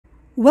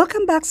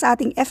Welcome back sa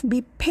ating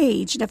FB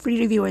page na free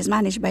review is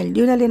managed by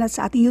Lunalyn at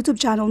sa ating YouTube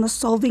channel na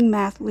Solving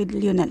Math with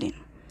Lunalyn.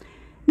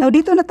 Now,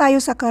 dito na tayo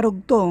sa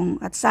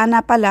karugtong at sana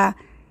pala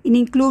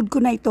in-include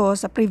ko na ito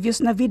sa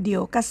previous na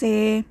video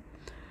kasi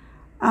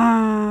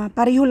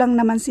pareho lang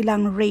naman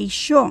silang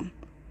ratio.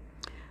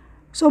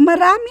 So,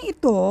 marami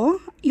ito.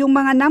 Yung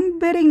mga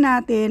numbering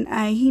natin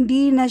ay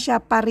hindi na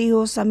siya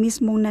pareho sa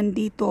mismong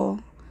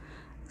nandito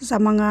sa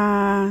mga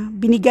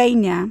binigay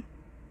niya.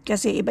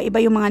 Kasi iba-iba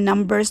yung mga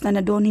numbers na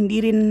doon,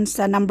 hindi rin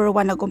sa number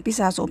 1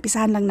 nag-umpisa. So,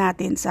 umpisahan lang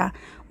natin sa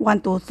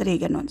 1, 2,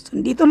 3, ganun. So,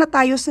 dito na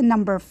tayo sa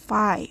number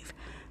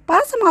 5.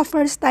 Para sa mga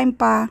first time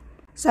pa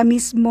sa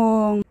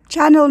mismong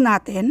channel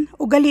natin,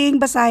 ugaliing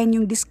basahin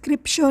yung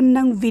description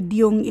ng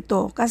videong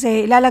ito.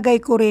 Kasi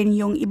ilalagay ko rin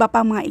yung iba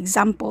pang mga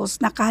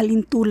examples na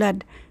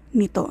kahalintulad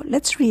nito.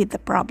 Let's read the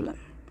problem.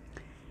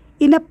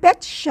 In a pet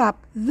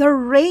shop, the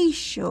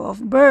ratio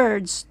of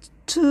birds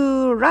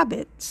to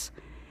rabbits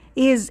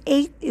is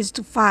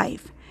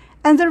 8:5,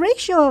 and the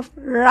ratio of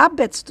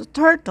rabbits to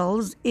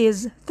turtles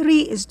is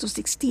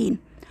 3:16.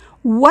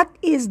 What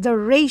is the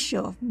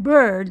ratio of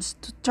birds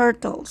to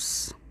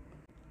turtles?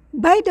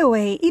 By the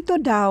way, ito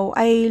daw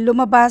ay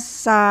lumabas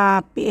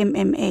sa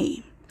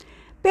PMMA.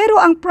 Pero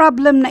ang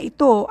problem na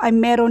ito ay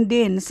meron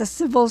din sa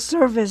Civil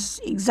Service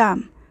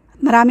Exam.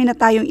 Marami na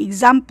tayong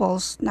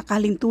examples na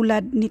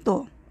kalintulad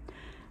nito.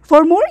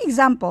 For more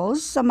examples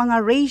sa mga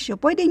ratio,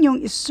 pwede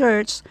niyong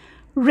i-search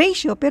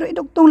ratio, pero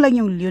idugtong lang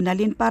yung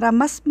Lunalyn para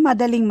mas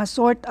madaling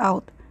ma-sort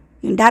out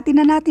yung dati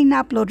na nating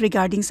na-upload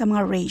regarding sa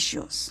mga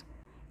ratios.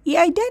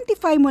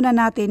 I-identify muna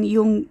natin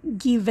yung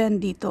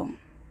given dito.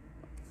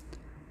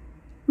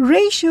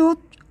 Ratio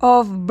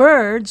of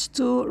birds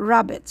to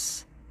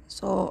rabbits.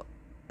 So,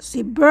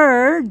 si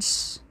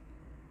birds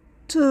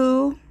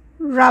to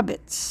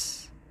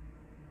rabbits.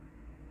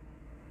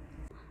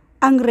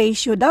 Ang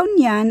ratio daw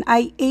niyan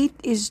ay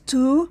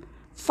 8:5.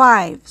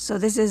 So,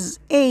 this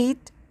is 8:5.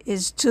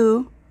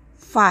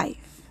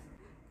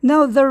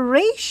 Now, the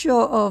ratio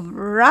of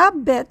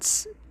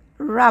rabbits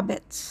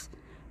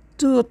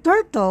to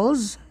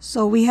turtles,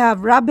 so we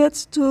have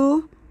rabbits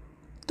to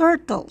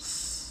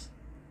turtles,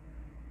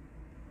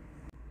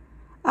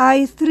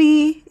 ay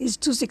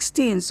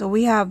 3:16. So,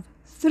 we have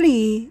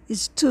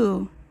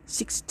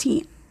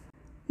 3:16.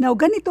 Now,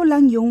 ganito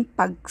lang yung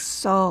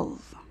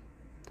pag-solve.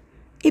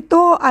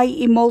 Ito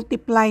ay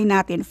i-multiply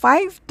natin.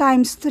 5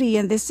 times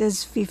 3, and this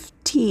is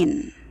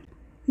 15.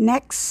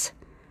 Next,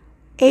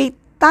 8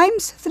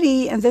 times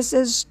 3, and this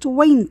is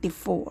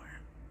 24.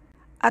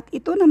 At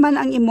ito naman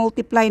ang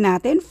i-multiply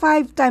natin,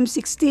 5 times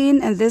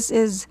 16, and this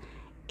is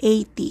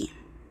 80.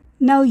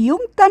 Now, yung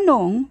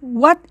tanong,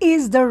 what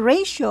is the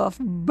ratio of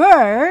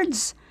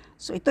birds?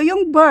 So, ito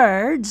yung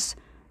birds,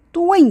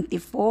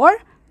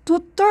 24,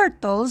 to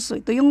turtles. So,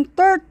 ito yung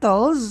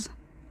turtles,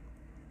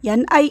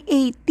 yan ay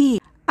 80.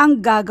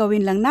 Ang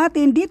gagawin lang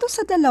natin dito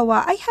sa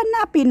dalawa ay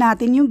hanapin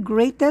natin yung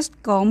greatest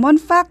common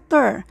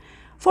factor.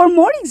 For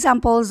more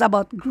examples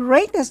about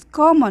greatest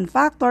common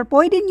factor,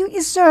 pwede nyo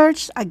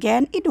i-search.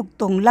 Again,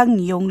 idugtong lang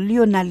yung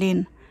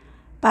Lunalyn.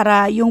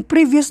 Para yung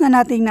previous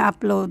na nating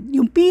na-upload,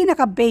 yung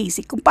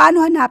pinaka-basic, kung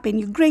paano hanapin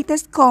yung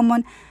greatest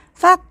common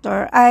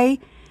factor ay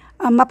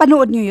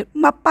mapanood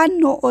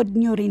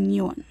nyo rin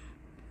yun.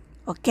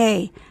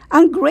 Okay.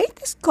 Ang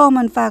greatest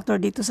common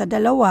factor dito sa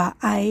dalawa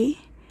ay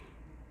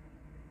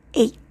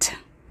 8.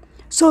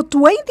 So,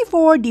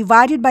 24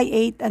 divided by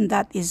 8, and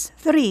that is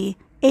 3.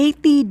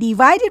 80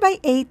 divided by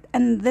 8,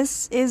 and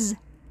this is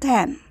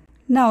 10.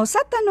 Now,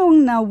 sa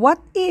tanong na what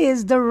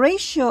is the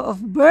ratio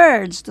of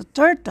birds to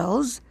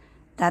turtles,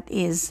 that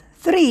is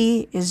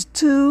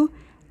 3:10.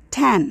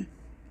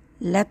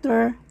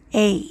 Letter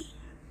A.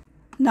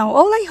 Now,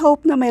 all I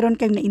hope na mayroon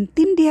kang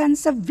naintindihan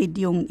sa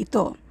videong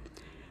ito.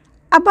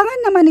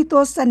 Abangan naman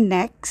ito sa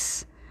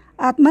next,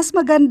 at mas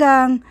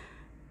magandang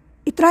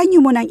itry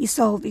nyo munang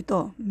isolve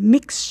ito.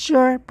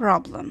 Mixture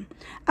problem.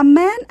 A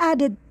man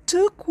added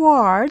 2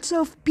 quarts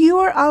of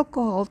pure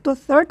alcohol to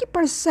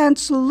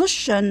 30%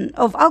 solution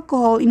of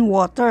alcohol in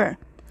water.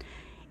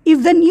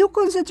 If the new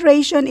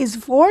concentration is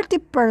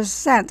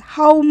 40%,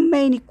 how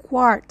many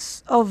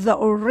quarts of the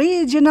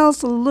original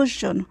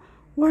solution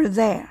were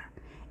there?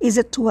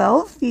 Is it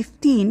 12,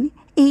 15,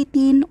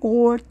 18,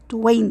 or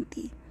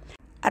 20?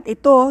 At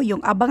ito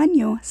yung abangan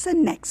nyo sa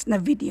next na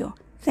video.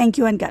 Thank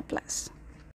you and God bless.